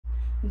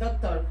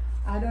Doctor,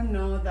 I don't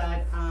know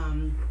that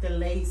the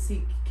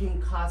LASIK can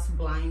cause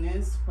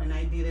blindness. When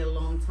I did it a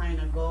long time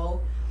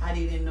ago, I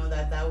didn't know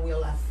that that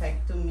will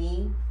affect to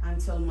me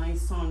until my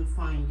son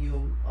found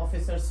you,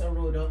 Officer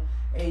Ceruto,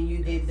 and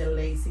you did the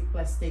LASIK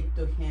plastic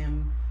to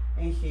him,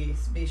 and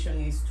his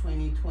vision is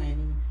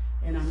 20/20.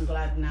 And I'm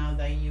glad now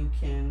that you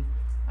can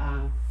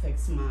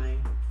fix mine.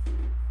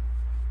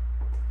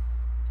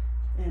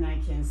 And I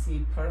can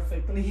see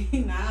perfectly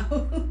now.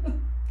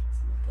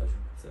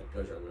 It's a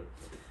pleasure.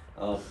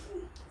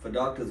 For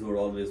doctors who are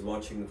always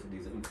watching for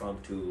these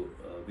impromptu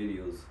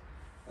videos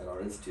at our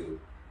institute,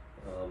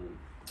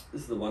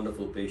 this is a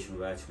wonderful patient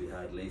who actually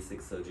had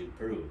LASIK surgery in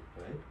Peru,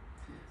 right?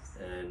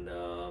 And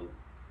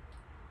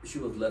she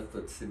was left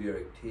with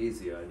severe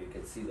ectasia, and you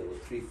can see there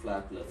were 3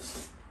 flap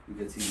lifts. You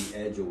can see the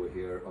edge over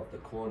here of the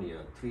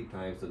cornea. 3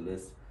 times the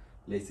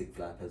LASIK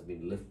flap has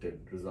been lifted,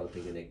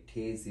 resulting in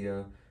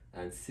ectasia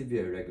and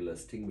severe irregular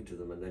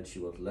astigmatism, and then she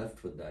was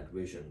left with that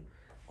vision.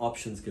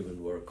 Options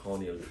given were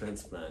corneal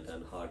transplant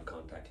and hard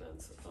contact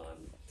lens.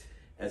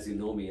 As you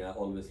know me, I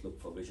always look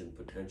for vision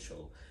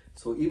potential.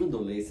 So even though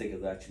LASIK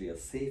is actually a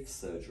safe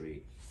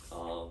surgery,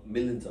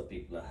 millions of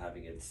people are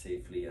having it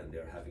safely and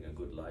they're having a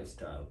good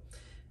lifestyle.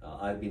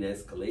 I've been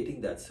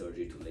escalating that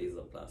surgery to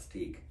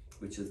LaZrPlastique,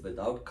 which is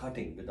without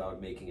cutting,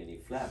 without making any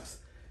flaps.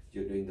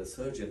 You're doing the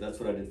surgery. That's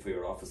what I did for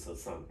your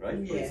officer's son, right?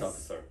 Yes. Police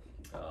officer.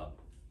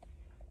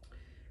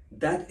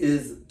 That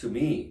is, to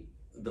me,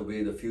 the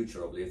way the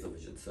future of laser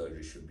vision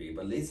surgery should be.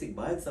 But LASIK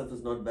by itself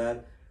is not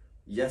bad.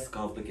 Yes,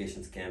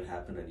 complications can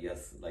happen, and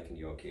yes, like in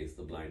your case,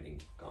 the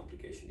blinding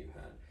complication you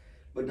had.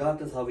 But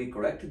doctors, how we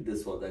corrected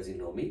this was, as you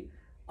know me,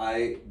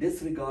 I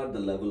disregard the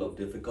level of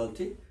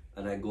difficulty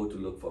and I go to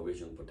look for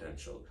vision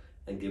potential.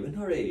 And given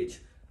her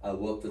age, I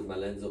worked with my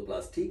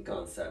LenzOplastique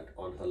concept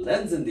on her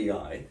lens in the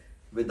eye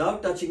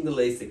without touching the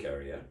LASIK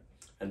area,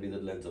 and we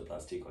did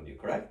LenzOplastique on you,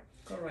 correct?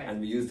 Correct. And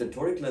we used the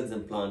toric lens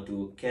implant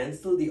to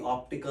cancel the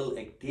optical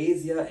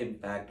ectasia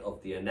impact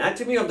of the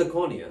anatomy of the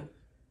cornea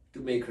to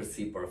make her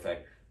see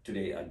perfect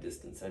today at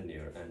distance and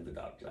near and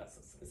without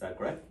glasses. Is that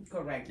correct?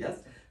 Correct. Yes.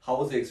 How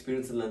was the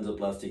experience in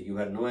LenzOplastique? You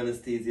had no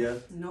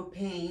anesthesia? No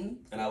pain.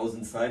 And I was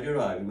inside your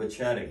eye. We were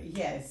chatting.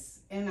 Yes.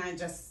 And I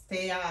just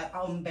stay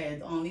on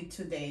bed only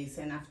 2 days,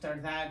 and after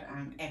that,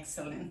 I'm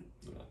excellent.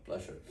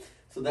 Pleasure.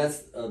 So that's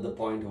the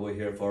point over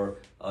here for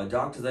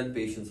doctors and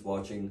patients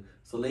watching.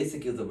 So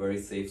LASIK is a very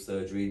safe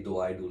surgery,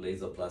 though I do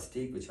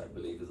LaZrPlastique, which I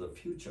believe is a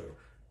future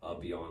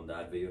beyond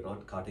that, where you're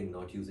not cutting,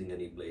 not using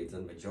any blades,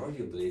 and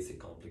majority of the LASIK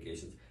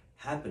complications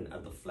happen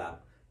at the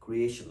flap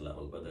creation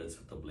level, whether it's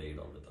with the blade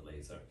or with the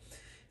laser.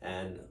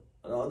 And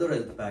the other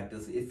impact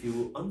is if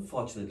you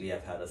unfortunately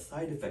have had a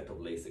side effect of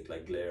LASIK,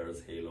 like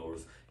glares,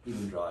 halos,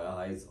 even dry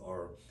eyes,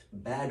 or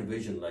bad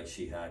vision like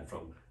she had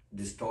from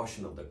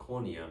distortion of the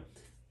cornea,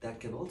 that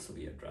can also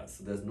be addressed.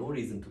 So there's no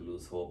reason to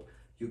lose hope.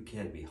 You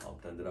can be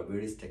helped, and there are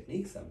various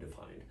techniques I've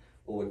defined.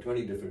 Over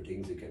 20 different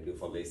things you can do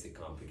for LASIK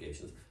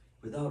complications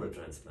without a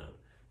transplant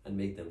and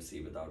make them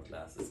see without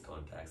glasses,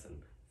 contacts, and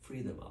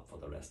free them up for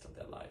the rest of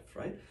their life,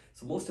 right?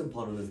 So most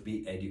important is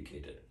be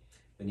educated.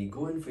 When you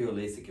go in for your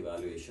LASIK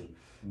evaluation,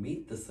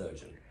 meet the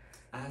surgeon,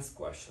 ask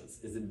questions.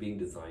 Is it being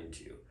designed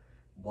to you?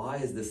 Why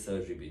is this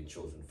surgery being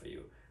chosen for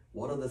you?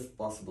 What are the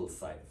possible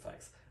side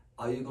effects?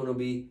 Are you going to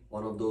be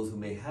one of those who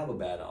may have a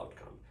bad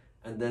outcome?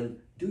 And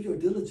then do your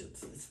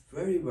diligence. It's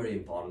very, very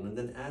important. And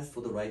then ask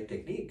for the right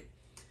technique.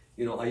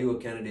 You know, are you a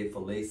candidate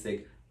for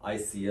LASIK,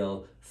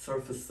 ICL,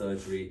 surface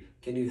surgery?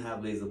 Can you have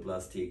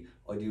LaZrPlastique?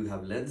 Or do you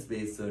have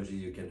lens-based surgery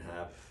you can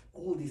have?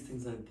 All these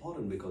things are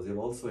important because you're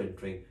also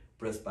entering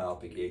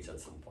presbyopic age at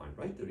some point,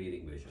 right? The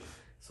reading vision.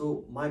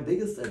 So my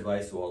biggest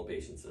advice to all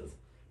patients is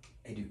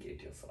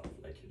educate yourself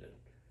like you did,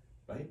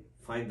 right?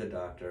 Find the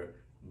doctor,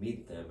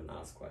 meet them, and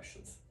ask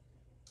questions.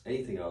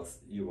 Anything else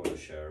you want to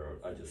share, or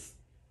I just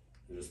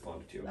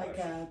responded to your question?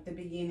 Like at the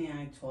beginning,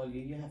 I told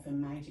you, you have a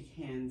magic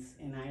hands,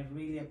 and I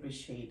really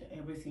appreciate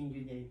everything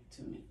you did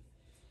to me.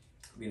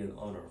 It's been an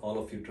honor. All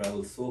of you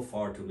traveled so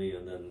far to me,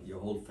 and then your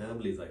whole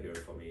families are here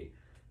for me.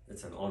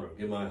 It's an honor.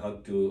 Give my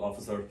hug to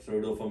Officer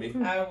Ceruto for me.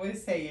 I will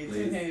say it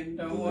Please to him,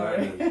 don't do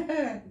worry. that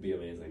and be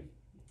amazing.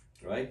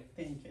 Right?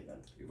 Thank you,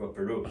 Doctor. You for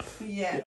Peru. Yeah.